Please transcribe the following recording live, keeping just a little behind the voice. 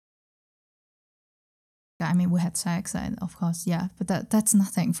I mean, we had sex and of course, yeah, but that's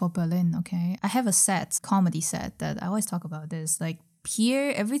nothing for Berlin, okay? I have a comedy set that I always talk about this. Like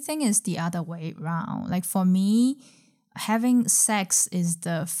here, everything is the other way around. Like for me, having sex is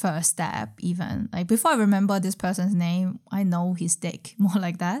the first step even. Like before I remember this person's name, I know his dick, more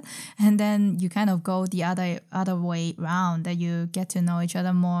like that. And then you kind of go the other way around, that you get to know each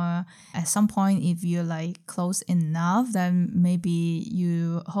other more. At some point, if you're like close enough, then maybe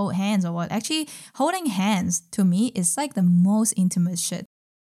you hold hands or what. Actually, holding hands to me is like the most intimate shit.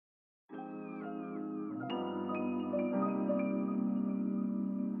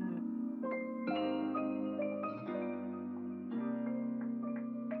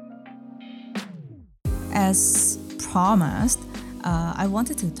 As promised, I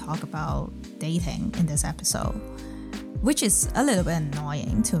wanted to talk about dating in this episode, which is a little bit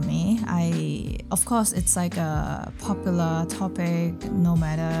annoying to me. Of course, it's like a popular topic, no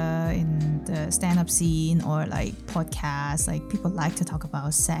matter in the stand-up scene or like podcasts, like people like to talk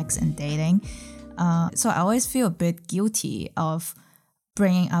about sex and dating. So I always feel a bit guilty of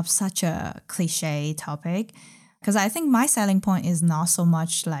bringing up such a cliche topic, because I think my selling point is not so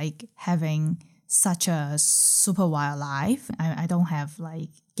much like having such a super wild life. I don't have like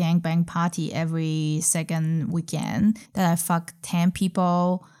gangbang party every second weekend that I fuck 10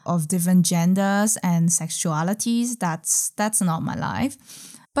 people of different genders and sexualities. That's not my life.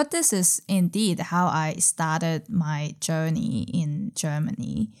 But this is indeed how I started my journey in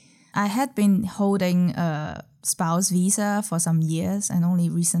Germany. I had been holding a spouse visa for some years and only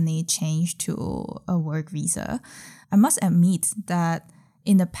recently changed to a work visa. I must admit that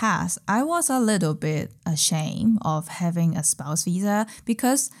in the past, I was a little bit ashamed of having a spouse visa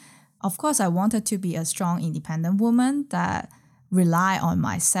because, of course, I wanted to be a strong, independent woman that rely on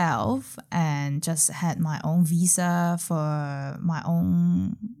myself and just had my own visa for my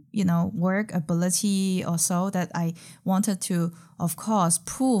own, work ability or so, that I wanted to, of course,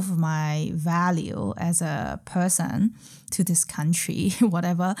 prove my value as a person to this country,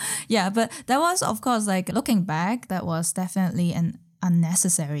 whatever. Yeah, but that was, of course, like looking back, that was definitely an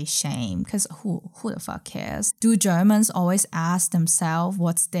unnecessary shame, because who the fuck cares? Do Germans always ask themselves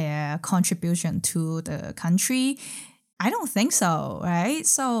what's their contribution to the country? I don't think so, right?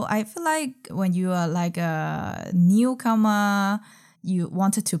 So I feel like when you are like a newcomer, you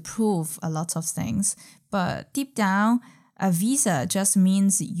wanted to prove a lot of things. But deep down, a visa just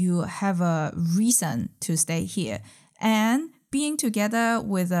means you have a reason to stay here. And being together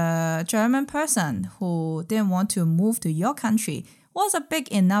with a German person who didn't want to move to your country was a big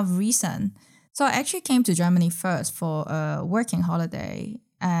enough reason. So I actually came to Germany first for a working holiday.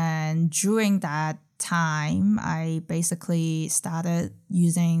 And during that time, I basically started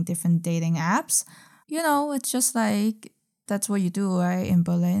using different dating apps. It's just like, that's what you do, right, in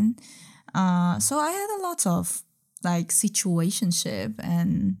Berlin. So I had a lot of like situationship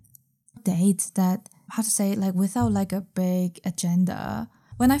and dates that, how to say, like without like a big agenda.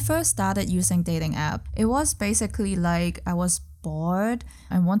 When I first started using dating app, it was basically like I was bored.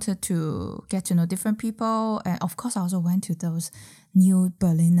 I wanted to get to know different people. And of course, I also went to those new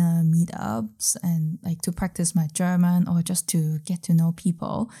Berliner meetups and like to practice my German or just to get to know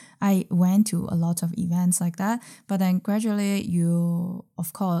people. I went to a lot of events like that. But then gradually you,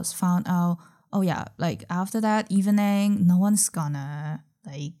 of course, found out, oh yeah, like after that evening, no one's gonna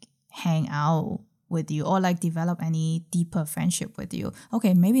like hang out with you or like develop any deeper friendship with you.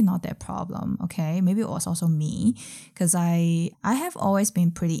 Okay, maybe not their problem, okay? Maybe it was also me, because I have always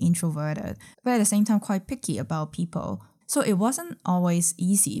been pretty introverted, but at the same time quite picky about people. So it wasn't always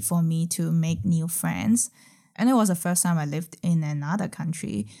easy for me to make new friends. And it was the first time I lived in another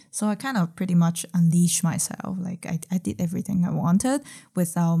country. So I kind of pretty much unleashed myself. Like I did everything I wanted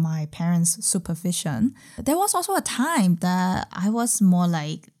without my parents' supervision. There was also a time that I was more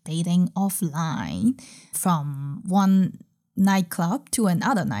like dating offline from one nightclub to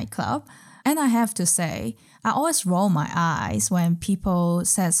another nightclub. And I have to say, I always roll my eyes when people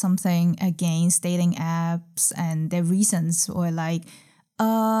said something against dating apps and their reasons were like,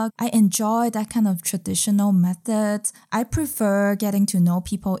 I enjoy that kind of traditional method. I prefer getting to know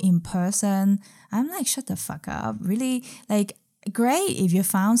people in person. I'm like, shut the fuck up. Really, like, great if you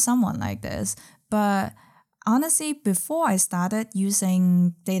found someone like this. But honestly, before I started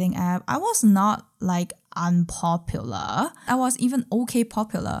using dating app, I was not like unpopular. I was even okay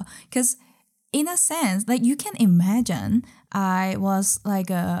popular, because in a sense, like you can imagine, I was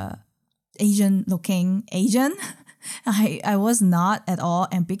like a Asian looking Asian. I was not at all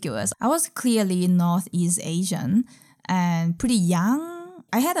ambiguous. I was clearly Northeast Asian and pretty young.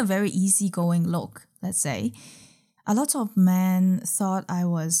 I had a very easygoing look, let's say. A lot of men thought I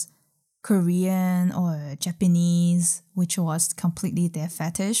was Korean or Japanese, which was completely their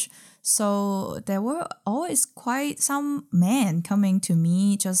fetish. So there were always quite some men coming to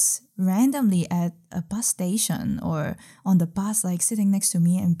me just randomly at a bus station or on the bus, like sitting next to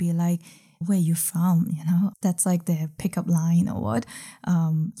me and be like, where you from? You know, that's like their pickup line or what.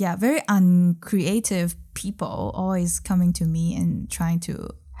 Very uncreative people always coming to me and trying to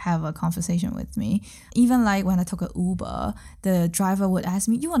have a conversation with me. Even like when I took an Uber, the driver would ask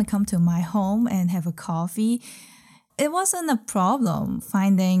me, you want to come to my home and have a coffee? It wasn't a problem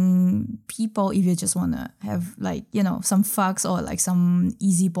finding people if you just want to have like, you know, some fucks or like some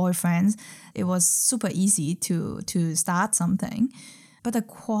easy boyfriends. It was super easy to start something. But the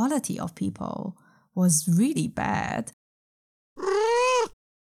quality of people was really bad.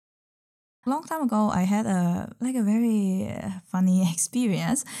 A long time ago, I had a very funny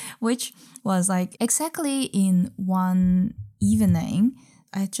experience, which was like exactly in one evening,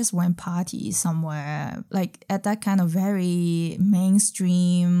 I just went party somewhere, like at that kind of very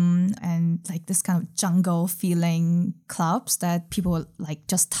mainstream and like this kind of jungle feeling clubs that people like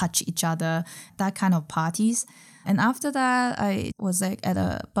just touch each other, that kind of parties. And after that, I was like at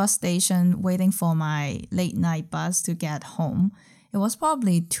a bus station waiting for my late night bus to get home. It was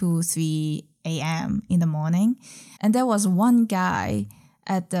probably 2, 3 a.m. in the morning. And there was one guy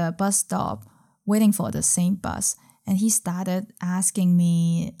at the bus stop waiting for the same bus. And he started asking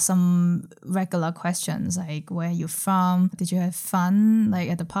me some regular questions like, where are you from? Did you have fun like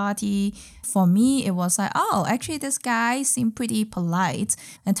at the party? For me, it was like, oh, actually this guy seemed pretty polite.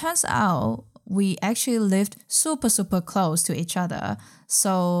 And turns out we actually lived super, super close to each other.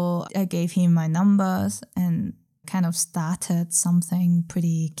 So I gave him my numbers and kind of started something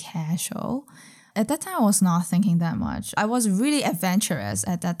pretty casual. At that time, I was not thinking that much. I was really adventurous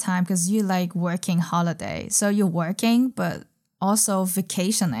at that time because you like working holiday. So you're working, but also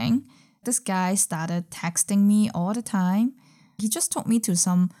vacationing. This guy started texting me all the time. He just took me to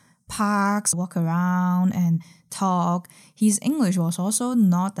some parks, walk around and talk. His English was also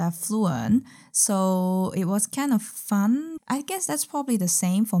not that fluent, so it was kind of fun. I guess that's probably the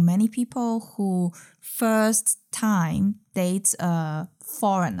same for many people who first time dates a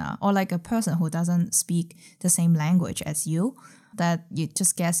foreigner or like a person who doesn't speak the same language as you, that you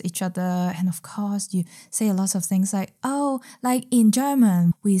just guess each other. And of course, you say a lot of things like, oh, like in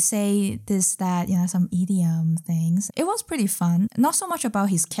German, we say this, that, you know, some idiom things. It was pretty fun. Not so much about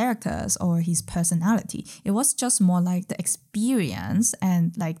his characters or his personality. It was just more like the experience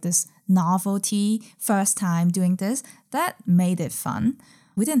and like this novelty, first time doing this, that made it fun.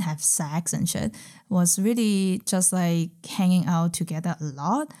 We didn't have sex and shit. It was really just like hanging out together a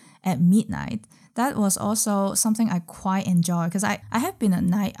lot at midnight. That was also something I quite enjoy because I have been a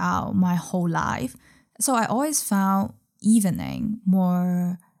night owl my whole life. So I always found evening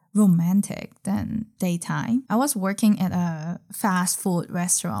more romantic than daytime. I was working at a fast food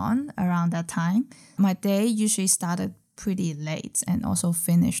restaurant around that time. My day usually started pretty late and also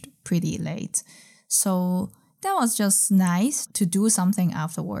finished pretty late. So that was just nice to do something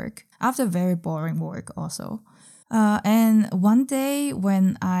after work, after very boring work also. And one day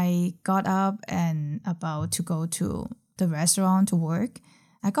when I got up and about to go to the restaurant to work,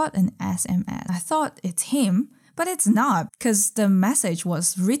 I got an SMS. I thought it's him, but it's not because the message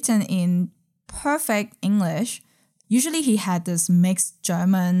was written in perfect English. Usually he had this mixed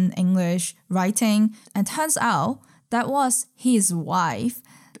German, English writing, and turns out that was his wife.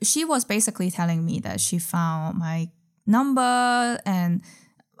 She was basically telling me that she found my number and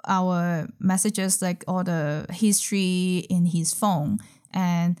our messages, like all the history in his phone.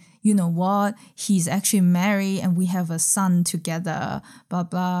 And you know what? He's actually married and we have a son together, blah,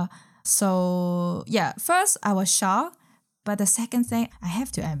 blah. So yeah, first I was shocked. But the second thing, I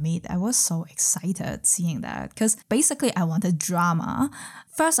have to admit, I was so excited seeing that because basically I wanted drama.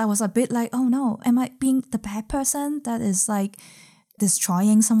 First, I was a bit like, oh no, am I being the bad person that is like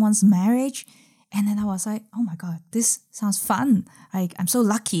destroying someone's marriage? And then I was like, oh my God, this sounds fun. Like, I'm so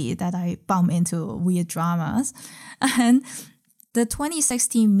lucky that I bump into weird dramas. And the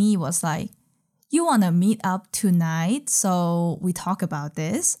 2016 me was like, you want to meet up tonight? So we talk about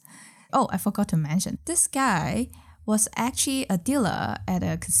this. Oh, I forgot to mention, this guy was actually a dealer at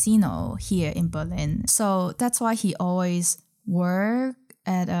a casino here in Berlin. So that's why he always worked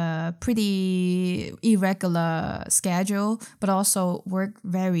at a pretty irregular schedule, but also work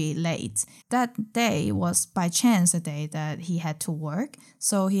very late. That day was by chance a day that he had to work,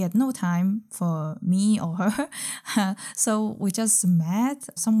 so he had no time for me or her. So we just met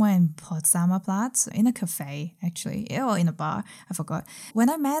somewhere in Potsdamer Platz in a cafe, actually, or in a bar, I forgot. When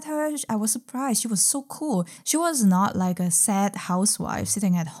I met her, I was surprised. She was so cool. She was not like a sad housewife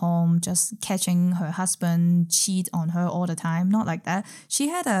sitting at home just catching her husband cheat on her all the time. Not like that. She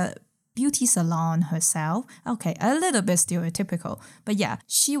had a beauty salon herself. Okay, a little bit stereotypical. But yeah,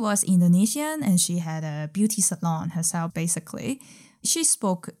 she was Indonesian and she had a beauty salon herself, basically. She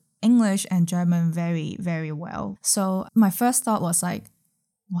spoke English and German very, very well. So my first thought was like,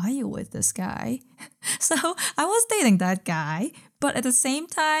 why are you with this guy? So I was dating that guy, but at the same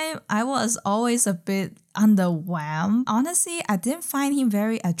time, I was always a bit underwhelmed. Honestly, I didn't find him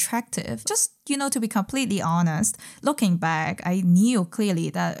very attractive. Just, to be completely honest, looking back, I knew clearly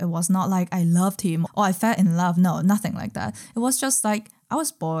that it was not like I loved him or I fell in love. No, nothing like that. It was just like I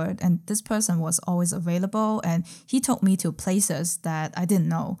was bored and this person was always available and he took me to places that I didn't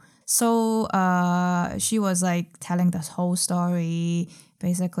know. So she was like telling this whole story,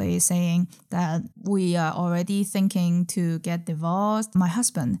 basically saying that we are already thinking to get divorced. My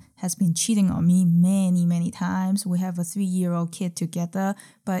husband has been cheating on me many, many times. We have a 3-year-old kid together,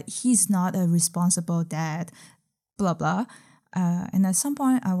 but he's not a responsible dad, blah, blah. And at some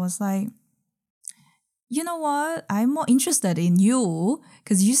point I was like, you know what? I'm more interested in you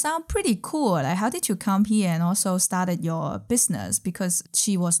because you sound pretty cool. Like, how did you come here and also started your business? Because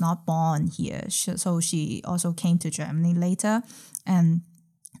she was not born here. So she also came to Germany later. And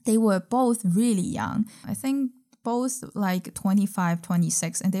they were both really young. I think both like 25,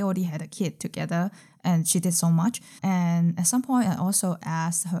 26, and they already had a kid together. And she did so much. And at some point, I also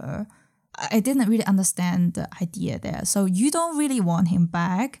asked her, I didn't really understand the idea there. So you don't really want him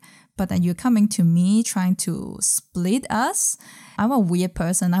back, but then you're coming to me trying to split us. I'm a weird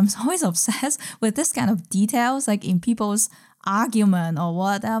person. I'm always obsessed with this kind of details, like in people's argument or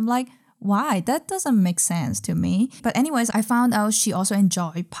what. I'm like, why? That doesn't make sense to me. But anyways, I found out she also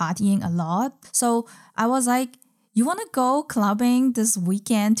enjoyed partying a lot. So I was like, you want to go clubbing this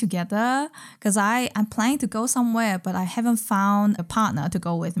weekend together? Because I'm planning to go somewhere, but I haven't found a partner to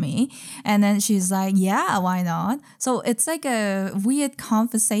go with me. And then she's like, yeah, why not? So it's like a weird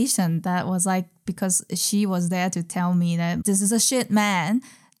conversation that was like, because she was there to tell me that this is a shit man.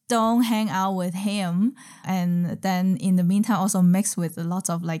 Don't hang out with him. And then in the meantime, also mixed with lots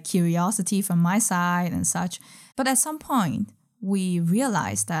of like curiosity from my side and such. But at some point, we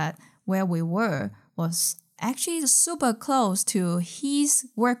realized that where we were was actually super close to his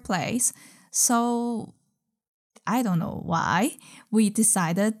workplace. So I don't know why we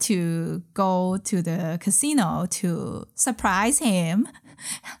decided to go to the casino to surprise him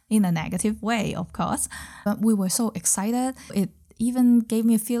in a negative way, of course. But we were so excited. It even gave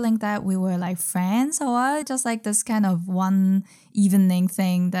me a feeling that we were like friends or what? Just like this kind of one evening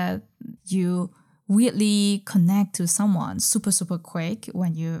thing that you weirdly connect to someone super, super quick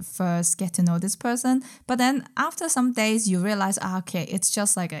when you first get to know this person. But then after some days, you realize, okay, it's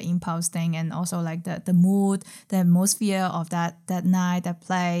just like an impulse thing. And also like the mood, the atmosphere of that night, that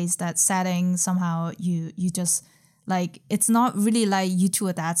place, that setting, somehow you just like, it's not really like you two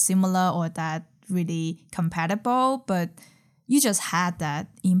are that similar or that really compatible, but you just had that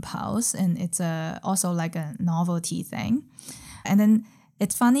impulse and it's also like a novelty thing. And then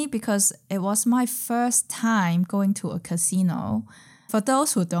it's funny because it was my first time going to a casino. For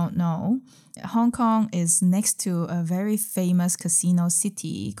those who don't know, Hong Kong is next to a very famous casino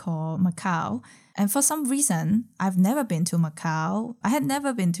city called Macau. And for some reason, I've never been to Macau. I had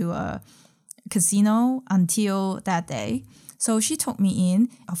never been to a casino until that day. So she took me in.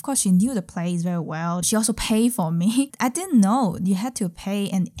 Of course, she knew the place very well. She also paid for me. I didn't know you had to pay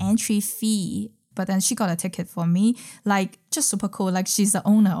an entry fee. But then she got a ticket for me, like just super cool, like she's the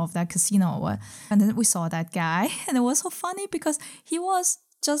owner of that casino or what. And then we saw that guy and it was so funny because he was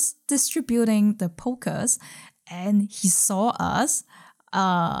just distributing the pokers and he saw us.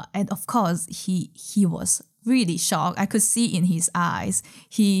 And of course, he was really shocked. I could see in his eyes.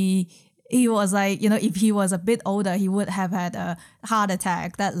 He was like, if he was a bit older, he would have had a heart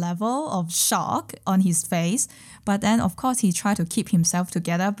attack, that level of shock on his face. But then, of course, he tried to keep himself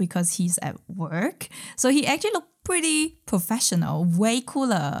together because he's at work. So he actually looked pretty professional, way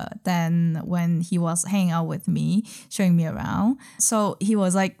cooler than when he was hanging out with me, showing me around. So he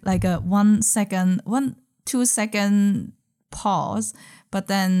was like a 2 second pause, but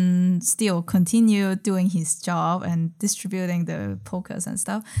then still continue doing his job and distributing the pokers and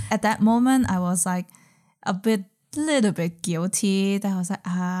stuff. At that moment, I was like a bit little bit guilty that I was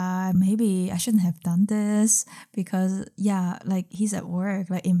like, maybe I shouldn't have done this because, yeah, like he's at work.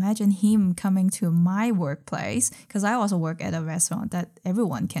 Like imagine him coming to my workplace because I also work at a restaurant that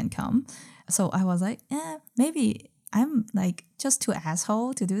everyone can come. So I was like, maybe I'm like just too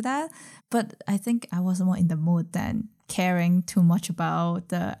asshole to do that. But I think I was more in the mood than caring too much about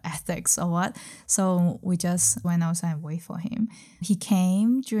the ethics or what. So we just went outside and wait for him. He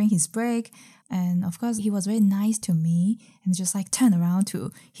came during his break. And of course, he was very nice to me and just like turned around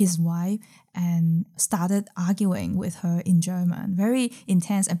to his wife and started arguing with her in German. Very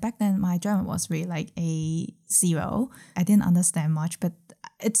intense. And back then, my German was really like a 0. I didn't understand much, but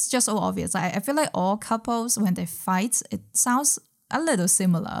it's just so obvious. I feel like all couples, when they fight, it sounds a little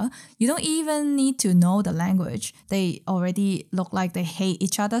similar. You don't even need to know the language. They already look like they hate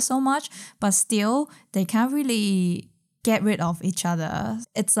each other so much, but still, they can't really get rid of each other.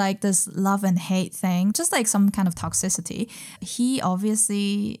 It's like this love and hate thing, just like some kind of toxicity. He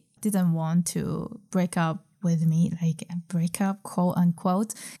obviously didn't want to break up with me, like break up, quote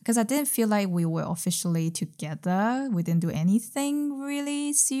unquote, because I didn't feel like we were officially together. We didn't do anything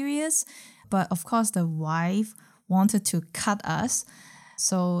really serious. But of course, the wife wanted to cut us.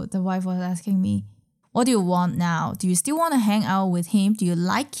 So the wife was asking me, what do you want now? Do you still want to hang out with him? Do you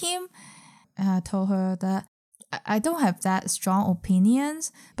like him? And I told her that I don't have that strong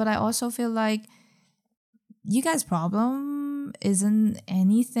opinions, but I also feel like you guys' problem isn't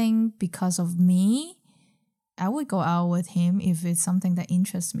anything because of me. I would go out with him if it's something that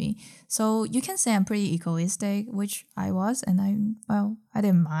interests me. So you can say I'm pretty egoistic, which I was, and I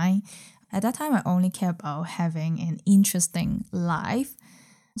didn't mind. At that time, I only care about having an interesting life.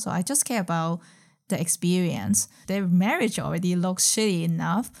 So I just care about the experience. Their marriage already looks shitty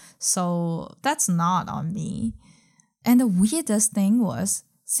enough, so that's not on me. And the weirdest thing was,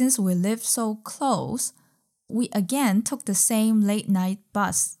 since we lived so close, we again took the same late night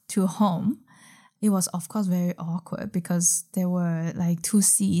bus to home. It was, of course, very awkward because there were like 2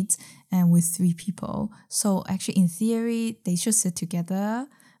 seats and with 3 people. So actually, in theory, they should sit together,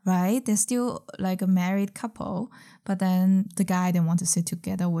 right? They're still like a married couple. But then the guy didn't want to sit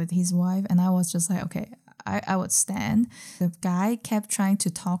together with his wife. And I was just like, okay, I would stand. The guy kept trying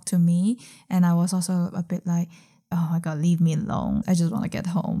to talk to me. And I was also a bit like, oh my God, leave me alone. I just want to get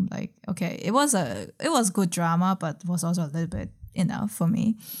home. Like, okay, it was good drama, but was also a little bit enough for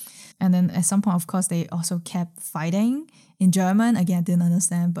me. And then at some point, of course, they also kept fighting in German. Again, I didn't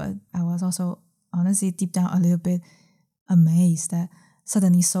understand, but I was also honestly deep down a little bit amazed that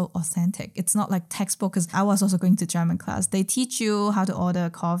suddenly so authentic. It's not like textbook, because I was also going to German class. They teach you how to order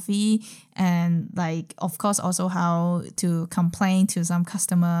coffee and like, of course, also how to complain to some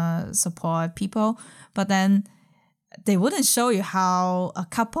customer support people. But then they wouldn't show you how a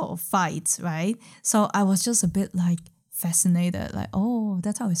couple fights, right? So I was just a bit like fascinated, like, oh,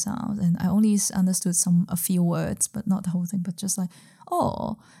 that's how it sounds. And I only understood a few words, but not the whole thing, but just like,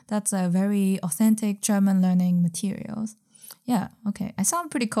 oh, that's a very authentic German learning materials. Yeah, okay. I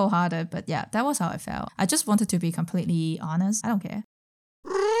sound pretty cold-hearted, but yeah, that was how I felt. I just wanted to be completely honest. I don't care.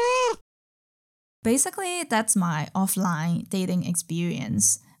 Basically, that's my offline dating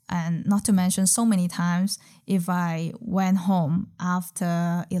experience. And not to mention, so many times, if I went home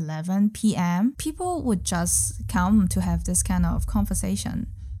after 11 p.m., people would just come to have this kind of conversation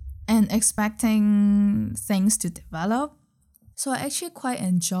and expecting things to develop. So I actually quite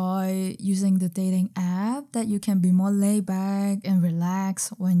enjoy using the dating app that you can be more laid back and relax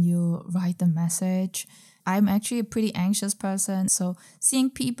when you write the message. I'm actually a pretty anxious person, so seeing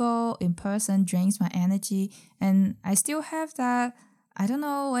people in person drains my energy, and I still have that. I don't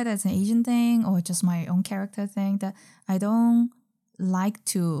know whether it's an Asian thing or just my own character thing, that I don't like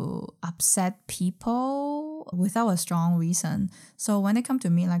to upset people without a strong reason. So when they come to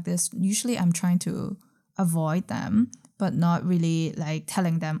me like this, usually I'm trying to avoid them, but not really like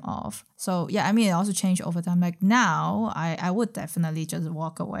telling them off. So yeah, I mean, it also changed over time. Like now, I would definitely just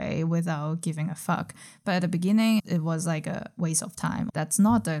walk away without giving a fuck. But at the beginning, it was like a waste of time. That's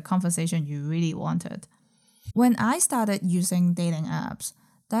not the conversation you really wanted. When I started using dating apps,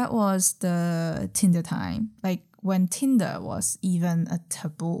 that was the Tinder time. Like when Tinder was even a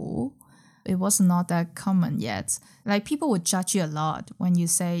taboo, it was not that common yet. Like people would judge you a lot when you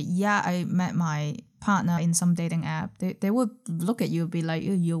say, yeah, I met my partner in some dating app. They would look at you and be like,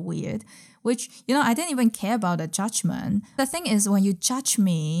 oh, you're weird. Which, I didn't even care about the judgment. The thing is, when you judge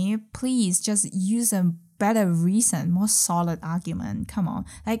me, please just use a better reason, more solid argument. Come on.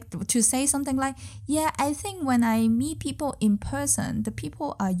 Like to say something like, yeah, I think when I meet people in person, the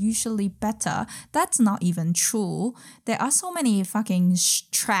people are usually better. That's not even true. There are so many fucking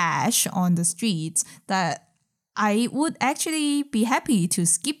trash on the streets that I would actually be happy to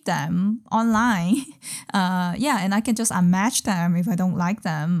skip them online. And I can just unmatch them if I don't like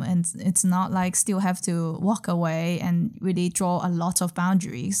them. And it's not like still have to walk away and really draw a lot of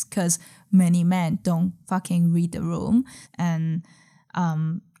boundaries because many men don't fucking read the room. And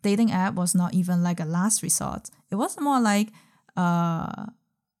dating app was not even like a last resort. It was more like a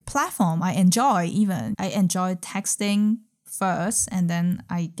platform I enjoy even. I enjoy texting first and then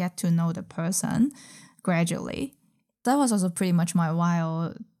I get to know the person gradually. That was also pretty much my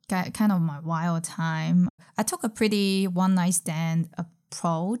wild time. I took a pretty one night stand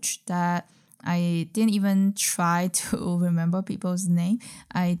approach that I didn't even try to remember people's name.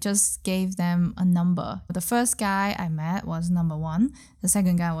 I just gave them a number. The first guy I met was number 1. The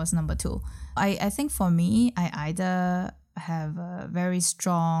second guy was number 2. I think for me, I either have a very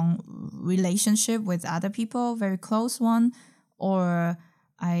strong relationship with other people, very close one, or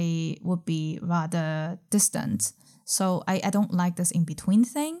I would be rather distant. So I don't like this in-between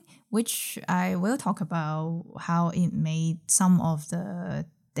thing, which I will talk about how it made some of the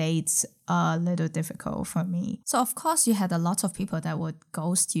dates a little difficult for me. So of course you had a lot of people that would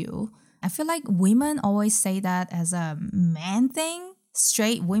ghost you. I feel like women always say that as a man thing,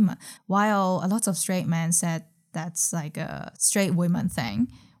 straight women, while a lot of straight men said that's like a straight women thing,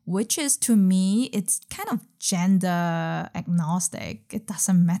 which is to me, it's kind of gender agnostic. It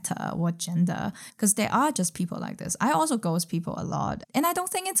doesn't matter what gender, because there are just people like this. I also ghost people a lot. And I don't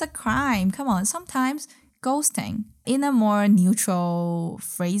think it's a crime. Come on, sometimes ghosting in a more neutral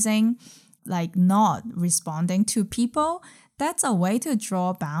phrasing, like not responding to people, that's a way to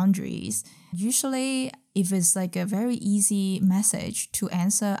draw boundaries. Usually, if it's like a very easy message to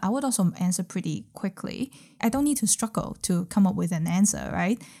answer, I would also answer pretty quickly. I don't need to struggle to come up with an answer,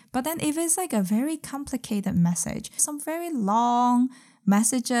 right? But then if it's like a very complicated message, some very long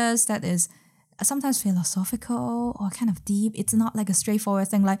messages that is sometimes philosophical or kind of deep, it's not like a straightforward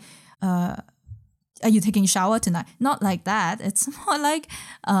thing like, are you taking a shower tonight? Not like that. It's more like,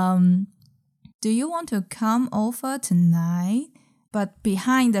 do you want to come over tonight? But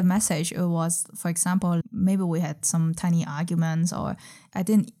behind the message, it was, for example, maybe we had some tiny arguments or I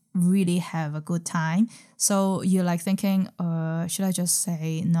didn't really have a good time. So you're like thinking, should I just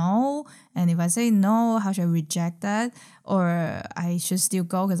say no? And if I say no, how should I reject that? Or I should still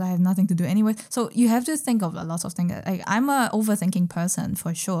go because I have nothing to do anyway. So you have to think of a lot of things. Like, I'm an overthinking person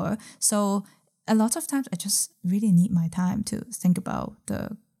for sure. So a lot of times I just really need my time to think about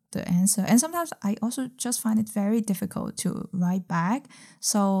the answer. And sometimes I also just find it very difficult to write back.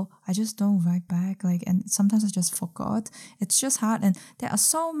 So I just don't write back. And sometimes I just forgot. It's just hard. And there are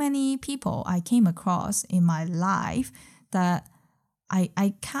so many people I came across in my life that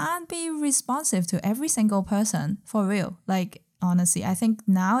I can't be responsive to every single person for real. Like, honestly, I think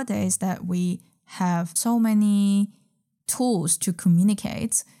nowadays that we have so many tools to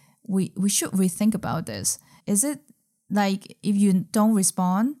communicate, we should rethink about this. Is it like if you don't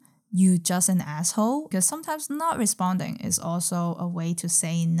respond, you just an asshole? Because sometimes not responding is also a way to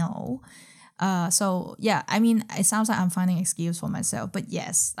say no. So yeah, I mean, it sounds like I'm finding excuse for myself, but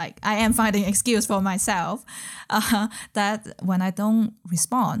yes, like I am finding excuse for myself that when I don't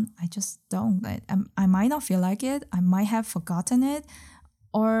respond, I just don't. I might not feel like it. I might have forgotten it,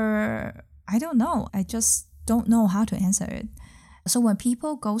 or I don't know. I just don't know how to answer it. So when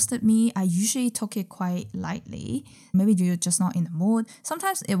people ghosted me, I usually took it quite lightly. Maybe you're just not in the mood.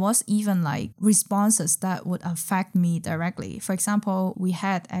 Sometimes it was even like responses that would affect me directly. For example, we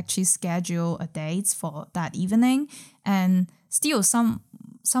had actually scheduled a date for that evening, and still some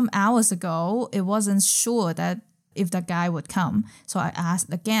hours ago, it wasn't sure that if the guy would come. So I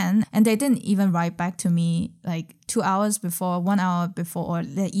asked again, and they didn't even write back to me like 2 hours before, 1 hour before, or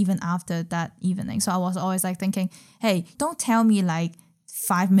even after that evening. So I was always like thinking, hey, don't tell me like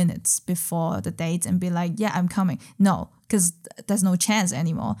 5 minutes before the date and be like, yeah, I'm coming. No, because there's no chance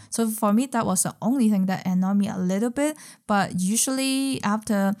anymore. So for me, that was the only thing that annoyed me a little bit. But usually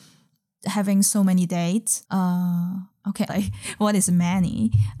after having so many dates, okay, like what is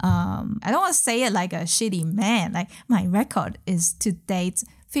many? I don't want to say it like a shitty man. Like my record is to date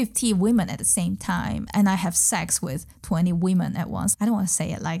 50 women at the same time, and I have sex with 20 women at once. I don't want to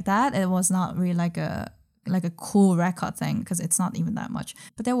say it like that. It was not really like a cool record thing because it's not even that much.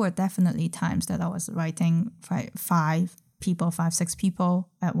 But there were definitely times that I was writing 5, 6 people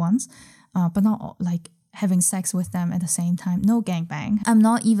at once, but not like having sex with them at the same time. No gangbang. I'm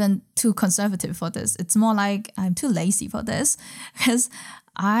not even too conservative for this. It's more like I'm too lazy for this because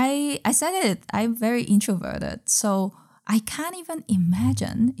I said it, I'm very introverted. So I can't even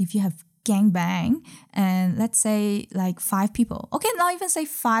imagine if you have gangbang and let's say like 5 people. Okay, not even say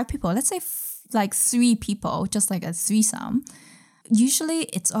 5 people. Let's say like 3 people, just like a threesome, usually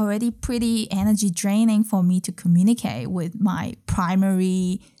it's already pretty energy draining for me to communicate with my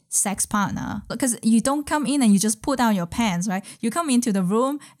primary sex partner, because you don't come in and you just put down your pants, right? You come into the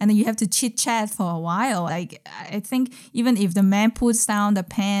room and then you have to chit chat for a while. Like, I think even if the man puts down the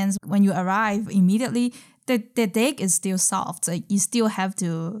pants when you arrive immediately, the dick is still soft. Like, you still have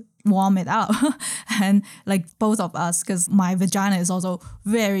to warm it up. And like both of us, because my vagina is also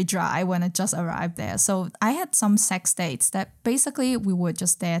very dry when it just arrived there. So I had some sex dates that basically we were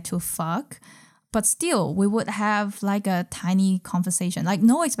just there to fuck. But still, we would have like a tiny conversation, like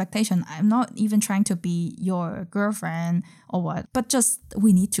no expectation. I'm not even trying to be your girlfriend or what, but just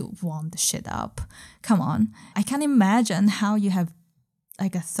we need to warm the shit up. Come on. I can't imagine how you have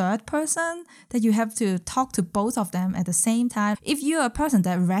like a third person that you have to talk to both of them at the same time. If you're a person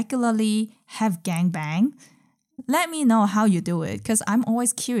that regularly have gangbang, let me know how you do it, because I'm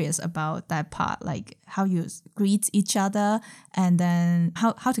always curious about that part, like how you greet each other and then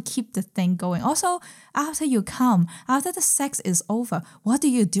how to keep the thing going. Also, after you come, after the sex is over, what do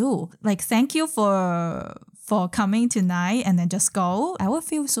you do? Like, thank you for coming tonight and then just go. I would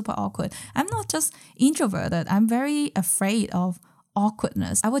feel super awkward. I'm not just introverted. I'm very afraid of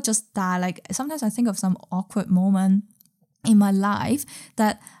awkwardness. I would just die. Like, sometimes I think of some awkward moment in my life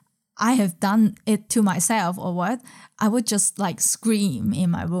that I have done it to myself or what, I would just like scream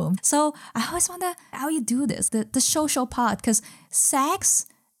in my room. So I always wonder how you do this, the social part, because sex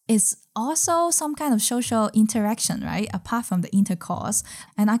is also some kind of social interaction, right? Apart from the intercourse.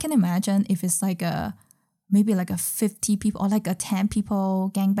 And I can imagine if it's like maybe like a 50 people or like a 10 people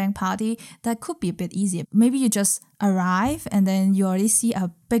gangbang party, that could be a bit easier. Maybe you just arrive and then you already see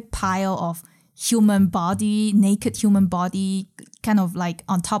a big pile of naked human body kind of like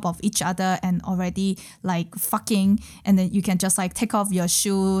on top of each other and already like fucking, and then you can just like take off your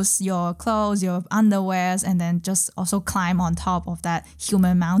shoes, your clothes, your underwears, and then just also climb on top of that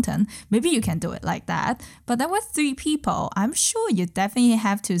human mountain. Maybe you can do it like that. But then with 3 people, I'm sure you definitely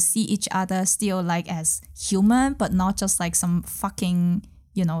have to see each other still like as human, but not just like some fucking,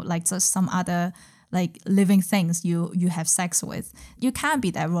 like just some other like living things you have sex with. You can't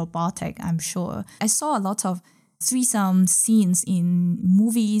be that robotic, I'm sure. I saw a lot of threesome scenes in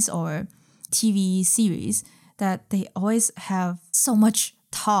movies or TV series that they always have so much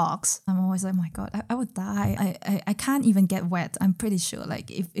talks. I'm always like, oh my God, I would die. I can't even get wet. I'm pretty sure. Like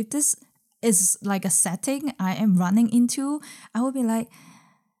if this is like a setting I am running into, I would be like,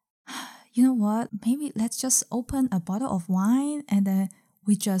 you know what? Maybe let's just open a bottle of wine and then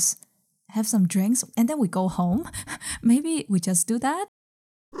we just have some drinks and then we go home. Maybe we just do that.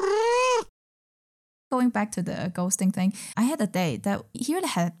 Going back to the ghosting thing, I had a date that he really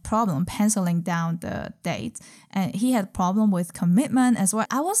had a problem penciling down the date, and he had a problem with commitment as well.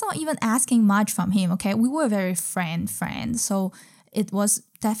 I was not even asking much from him, okay? We were very friends, so it was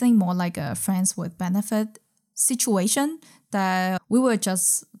definitely more like a friends with benefit situation that we were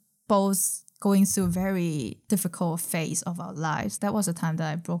just both going through a very difficult phase of our lives. That was the time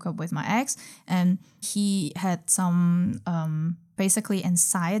that I broke up with my ex, and he had some basically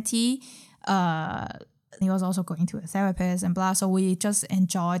anxiety. He was also going to a therapist and blah. So we just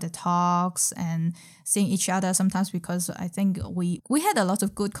enjoyed the talks and seeing each other sometimes, because I think we had a lot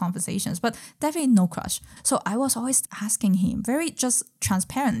of good conversations, but definitely no crush. So I was always asking him very just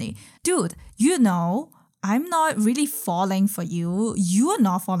transparently, dude, I'm not really falling for you. You're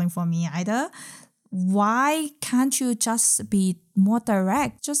not falling for me either. Why can't you just be more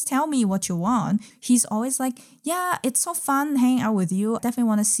direct? Just tell me what you want. He's always like, yeah, it's so fun hanging out with you. Definitely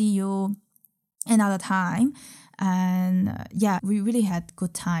want to see you another time. And yeah, we really had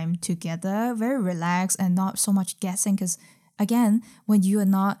good time together, very relaxed and not so much guessing, because again, when you are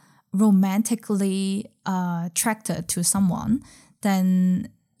not romantically attracted to someone, then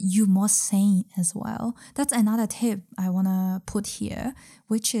you're more sane as well. That's another tip I want to put here,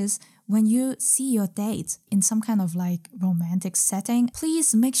 which is when you see your dates in some kind of like romantic setting,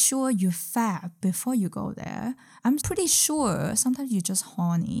 please make sure you fab before you go there. I'm pretty sure sometimes you're just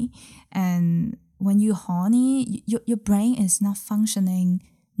horny, and when you're horny, your brain is not functioning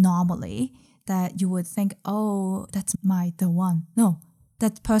normally, that you would think, oh, that's the one. No,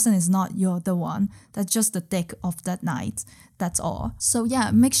 that person is not the one. That's just the dick of that night. That's all. So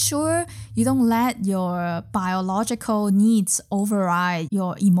yeah, make sure you don't let your biological needs override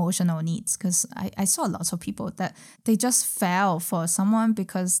your emotional needs, because I saw lots of people that they just fell for someone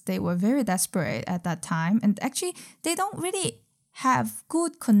because they were very desperate at that time, and actually they don't really have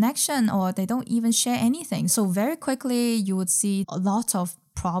good connection or they don't even share anything. So very quickly you would see a lot of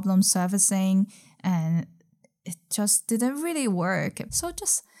problem surfacing, and it just didn't really work. So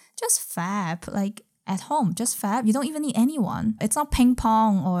just fab, like at home, just fab. You don't even need anyone. It's not ping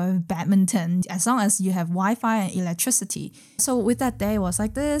pong or badminton, as long as you have Wi-Fi and electricity. So with that day, it was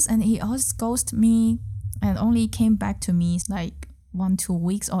like this, and he always ghosted me and only came back to me like 1-2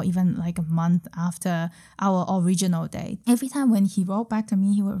 weeks or even like a month after our original date. Every time when he wrote back to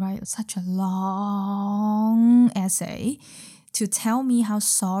me, he would write such a long essay to tell me how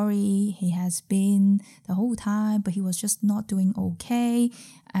sorry he has been the whole time, but he was just not doing okay.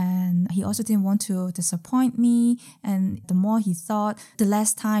 And he also didn't want to disappoint me. And the more he thought, the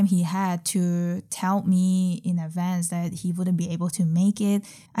less time he had to tell me in advance that he wouldn't be able to make it.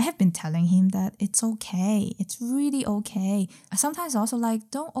 I have been telling him that it's okay. It's really okay. Sometimes also like,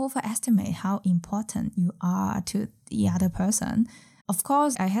 don't overestimate how important you are to the other person. Of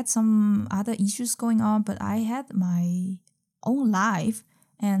course, I had some other issues going on, but I had my own life,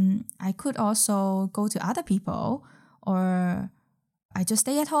 and I could also go to other people, or I just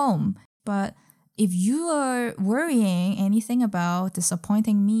stay at home. But if you are worrying anything about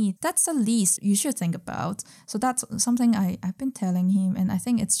disappointing me, that's the least you should think about. So that's something I've been telling him, and I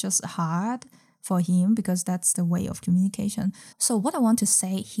think it's just hard for him because that's the way of communication. So what I want to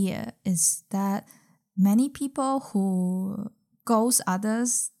say here is that many people who ghost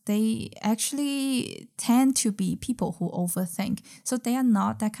others, they actually tend to be people who overthink. So they are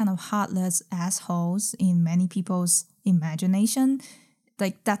not that kind of heartless assholes in many people's imagination.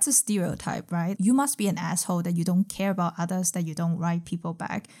 Like, that's a stereotype, right? You must be an asshole that you don't care about others, that you don't write people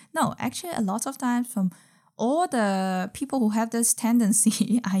back. No, actually, a lot of times from all the people who have this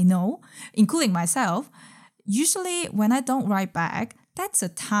tendency, I know, including myself, usually when I don't write back, that's a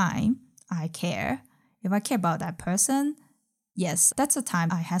time I care. If I care about that person, yes, that's a time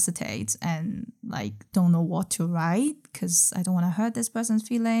I hesitate and like don't know what to write because I don't want to hurt this person's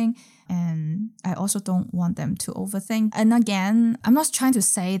feeling, and I also don't want them to overthink. And again, I'm not trying to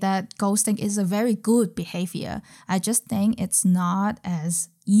say that ghosting is a very good behavior. I just think it's not as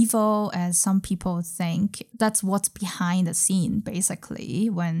evil as some people think. That's what's behind the scene, basically,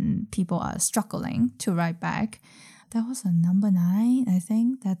 when people are struggling to write back. That was a number 9, I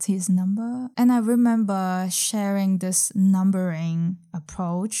think. That's his number. And I remember sharing this numbering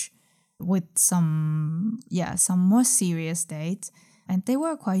approach with some more serious dates. And they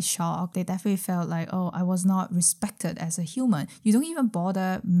were quite shocked. They definitely felt like, oh, I was not respected as a human. You don't even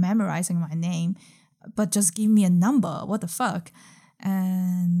bother memorizing my name, but just give me a number. What the fuck?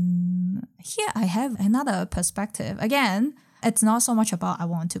 And here I have another perspective. Again, it's not so much about I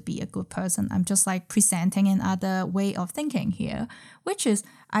want to be a good person. I'm just like presenting another way of thinking here, which is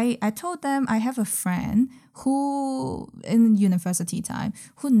I told them I have a friend who, in university time,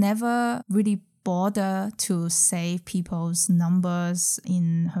 who never really bother to save people's numbers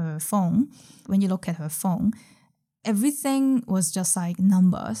in her phone. When you look at her phone, everything was just like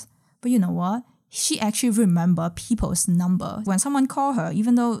numbers. But you know what? She actually remember people's number. When someone call her,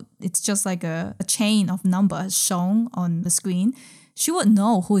 even though it's just like a chain of numbers shown on the screen, she would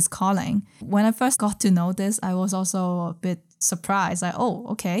know who is calling. When I first got to know this, I was also a bit surprised. Like, oh,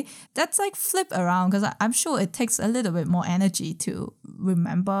 okay. That's like flip around, because I'm sure it takes a little bit more energy to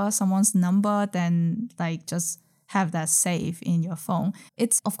remember someone's number than like just have that saved in your phone.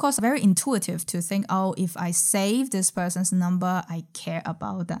 It's of course very intuitive to think, oh, if I save this person's number, I care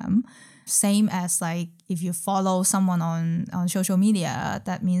about them. Same as like if you follow someone on social media,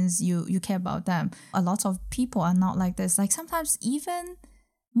 that means you care about them. A lot of people are not like this. Like sometimes even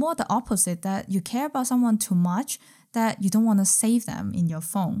more the opposite, that you care about someone too much that you don't want to save them in your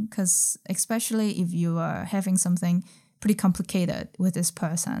phone, because especially if you are having something pretty complicated with this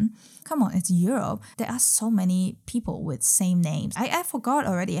person. Come on, it's Europe. There are so many people with same names. I forgot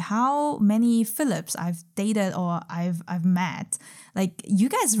already how many Philips I've dated or I've met. Like, you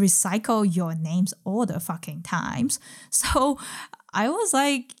guys recycle your names all the fucking times. So I was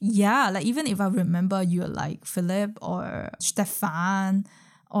like, yeah, like even if I remember you're like Philip or Stefan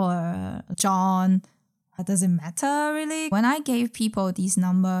or John, does it matter really? When I gave people these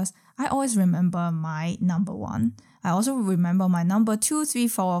numbers, I always remember my number 1. I also remember my number 2, 3,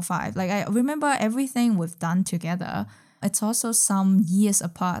 4, or 5. Like I remember everything we've done together. It's also some years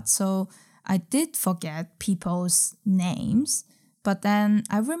apart. So I did forget people's names, but then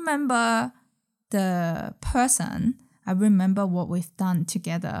I remember the person. I remember what we've done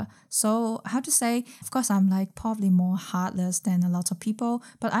together. So how to say, of course, I'm like probably more heartless than a lot of people,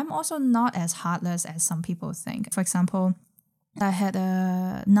 but I'm also not as heartless as some people think. For example, I had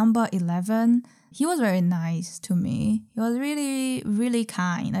a number 11. He was very nice to me. He was really, really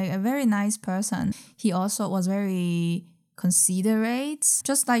kind, like a very nice person. He also was very considerate.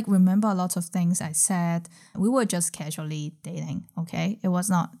 Just like remember a lot of things I said. We were just casually dating, okay? It was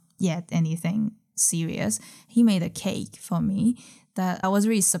not yet anything serious. He made a cake for me that I was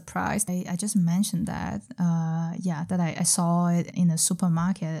really surprised. I just mentioned that, that I saw it in a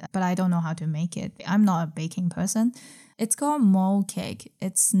supermarket, but I don't know how to make it. I'm not a baking person. It's called mole cake.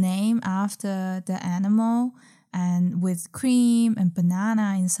 It's named after the animal and with cream and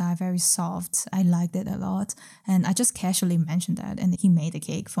banana inside, very soft. I liked it a lot. And I just casually mentioned that. And he made the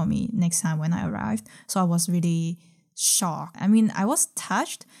cake for me next time when I arrived. So I was really shocked. I mean, I was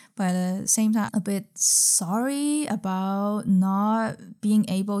touched, but at the same time, a bit sorry about not being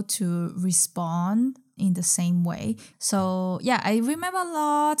able to respond in the same way. So yeah, I remember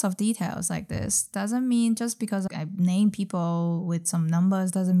lots of details like this. Doesn't mean just because I name people with some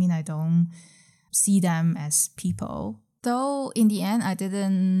numbers doesn't mean I don't see them as people. Though in the end, I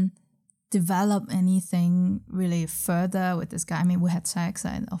didn't develop anything really further with this guy. I mean, we had sex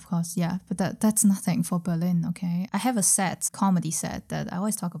and of course, yeah, but that's nothing for Berlin, okay? I have a comedy set that I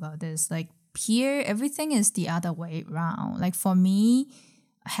always talk about this. Like here, everything is the other way around. Like for me,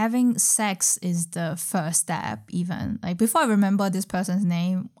 having sex is the first step even. Like before I remember this person's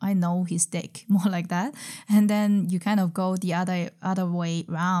name, I know his dick, more like that. And then you kind of go the other way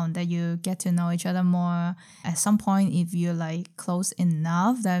around, that you get to know each other more. At some point, if you're like close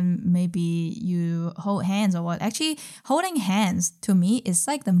enough, then maybe you hold hands or what. Actually, holding hands to me is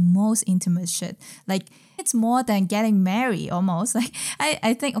like the most intimate shit. Like it's more than getting married almost. Like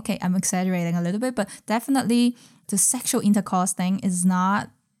I think, okay, I'm exaggerating a little bit, but definitely the sexual intercourse thing is not,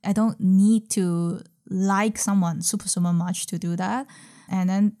 I don't need to like someone super much to do that. And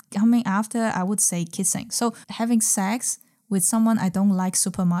then coming after, I would say kissing. So having sex with someone I don't like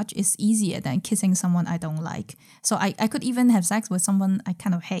super much is easier than kissing someone I don't like. So I could even have sex with someone I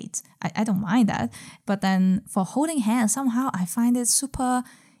kind of hate. I don't mind that. But then for holding hands, somehow I find it super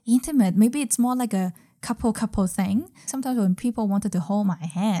intimate. Maybe it's more like a couple thing. Sometimes when people wanted to hold my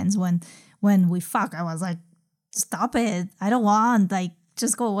hands when we fuck, I was like, stop it. I don't want, like,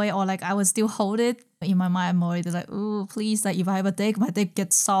 just go away. Or like I would still hold it. In my mind, I'm already like, oh, please, like if I have a dick, my dick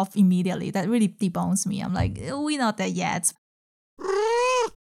gets soft immediately. That really debones me. I'm like, we're not there yet.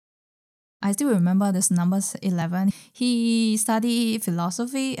 I still remember this number 11. He studied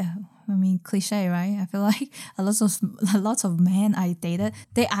philosophy. I mean, cliche, right? I feel like a lot of men I dated,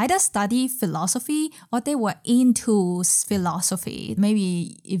 they either study philosophy or they were into philosophy.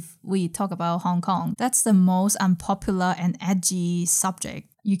 Maybe if we talk about Hong Kong, that's the most unpopular and edgy subject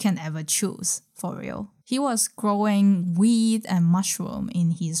you can ever choose, for real. He was growing weed and mushroom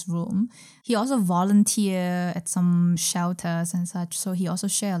in his room. He also volunteered at some shelters and such. So he also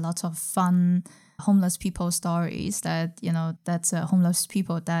shared a lot of fun homeless people stories that, that's homeless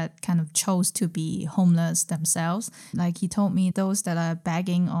people that kind of chose to be homeless themselves. Like he told me those that are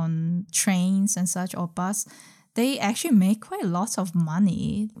begging on trains and such or bus, they actually make quite lots of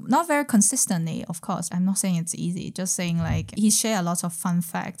money. Not very consistently, of course. I'm not saying it's easy, just saying like he shared a lot of fun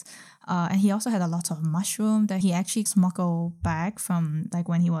facts. And he also had a lot of mushroom that he actually smuggled back from like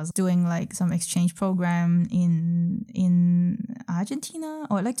when he was doing like some exchange program in Argentina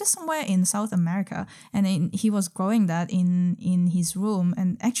or like just somewhere in South America. And then he was growing that in his room,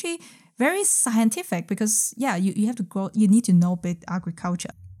 and actually very scientific because you have to grow, you need to know big agriculture.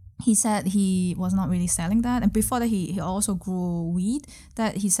 He said he was not really selling that. And before that, he also grew weed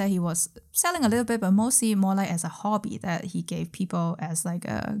that he said he was selling a little bit, but mostly more like as a hobby that he gave people as like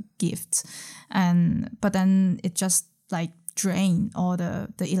a gift. But then it just like drain all the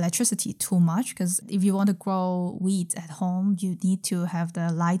electricity too much, because if you want to grow weeds at home, you need to have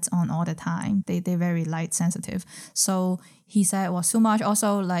the lights on all the time. They're very light sensitive. So he said it was too much.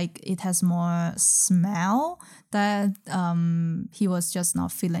 Also, like it has more smell that he was just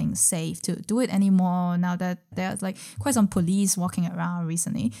not feeling safe to do it anymore now that there's like quite some police walking around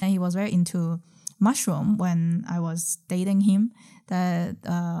recently. And he was very into mushroom when I was dating him. That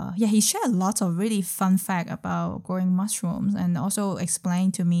he shared a lot of really fun fact about growing mushrooms, and also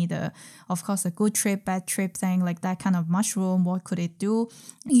explained to me the good trip, bad trip thing, like that kind of mushroom, what could it do.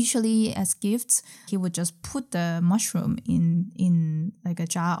 Usually as gifts, he would just put the mushroom in like a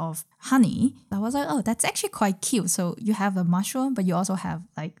jar of honey. I was like, oh, that's actually quite cute. So you have the mushroom, but you also have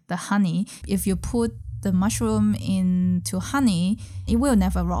like the honey. If you put the mushroom into honey, it will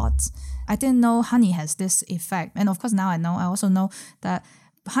never rot. I didn't know honey has this effect. And of course now I know. I also know that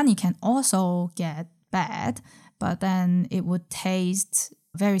honey can also get bad, but then it would taste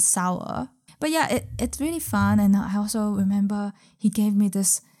very sour. But yeah, it's really fun. And I also remember he gave me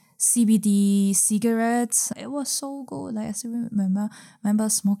this CBD cigarettes. It was so good. Like I still remember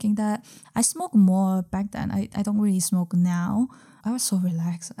smoking that. I smoke more back then. I don't really smoke now. I was so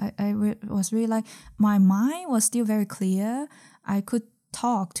relaxed. Was really like, my mind was still very clear. I could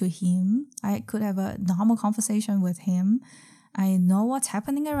talk to him. I could have a normal conversation with him. I know what's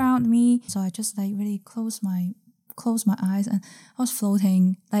happening around me. So I just like really closed my eyes and I was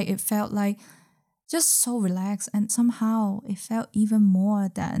floating. Like it felt like just so relaxed, and somehow it felt even more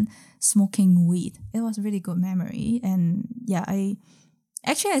than smoking weed. It was a really good memory. And yeah, I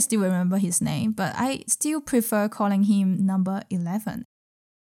still remember his name, but I still prefer calling him number 11.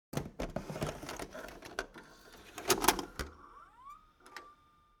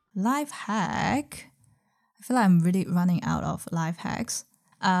 Life hack. I feel like I'm really running out of life hacks.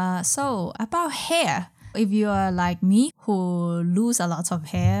 So about hair. If you are like me who lose a lot of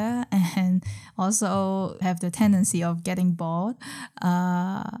hair and also have the tendency of getting bald,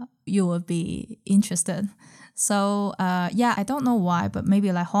 you will be interested. So I don't know why, but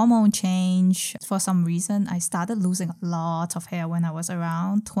maybe like hormone change. For some reason, I started losing a lot of hair when I was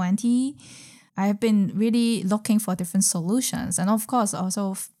around 20. I have been really looking for different solutions, and of course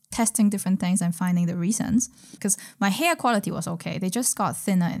also testing different things and finding the reasons, because my hair quality was okay. They just got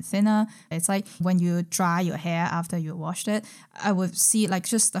thinner and thinner. It's like when you dry your hair after you washed it, I would see like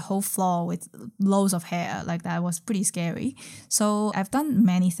just the whole floor with loads of hair. Like that was pretty scary. So I've done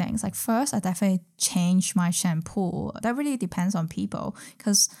many things. Like first, I definitely changed my shampoo. That really depends on people,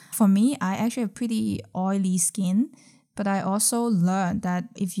 because for me, I actually have pretty oily skin. But I also learned that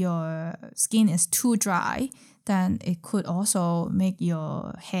if your skin is too dry, then it could also make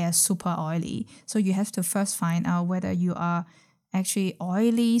your hair super oily. So you have to first find out whether you are actually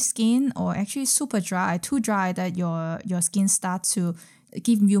oily skin or actually super dry, too dry that your skin starts to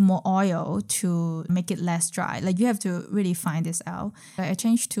give you more oil to make it less dry. Like you have to really find this out. I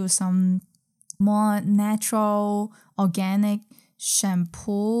changed to some more natural, organic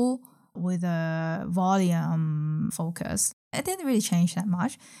shampoo with a volume focus. It didn't really change that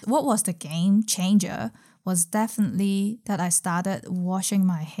much. What was the game changer was definitely that I started washing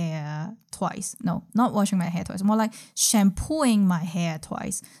my hair twice. No, not washing my hair twice, more like shampooing my hair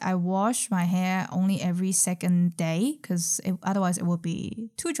twice. I wash my hair only every second day because otherwise it would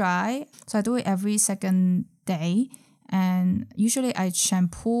be too dry. So I do it every second day, and usually I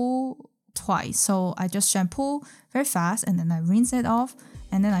shampoo twice. So I just shampoo very fast and then I rinse it off,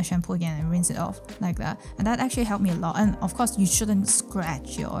 and then I shampoo again and rinse it off like that. And that actually helped me a lot. And of course, you shouldn't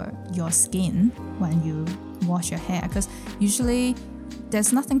scratch your skin when you wash your hair, because usually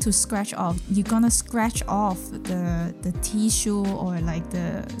there's nothing to scratch off. You're gonna scratch off the tissue or like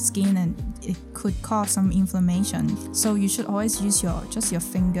the skin, and it could cause some inflammation. So you should always use your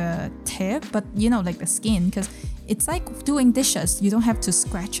fingertip, but like the skin, because it's like doing dishes. You don't have to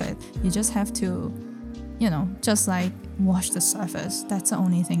scratch it. You just have to just like wash the surface. That's the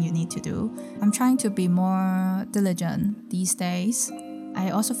only thing you need to do. I'm trying to be more diligent these days. I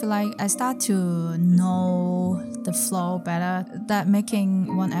also feel like I start to know the flow better, that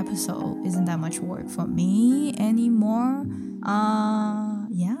making one episode isn't that much work for me anymore.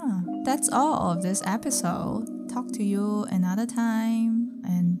 That's all of this episode. Talk to you another time,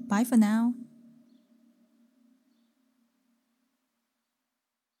 and bye for now.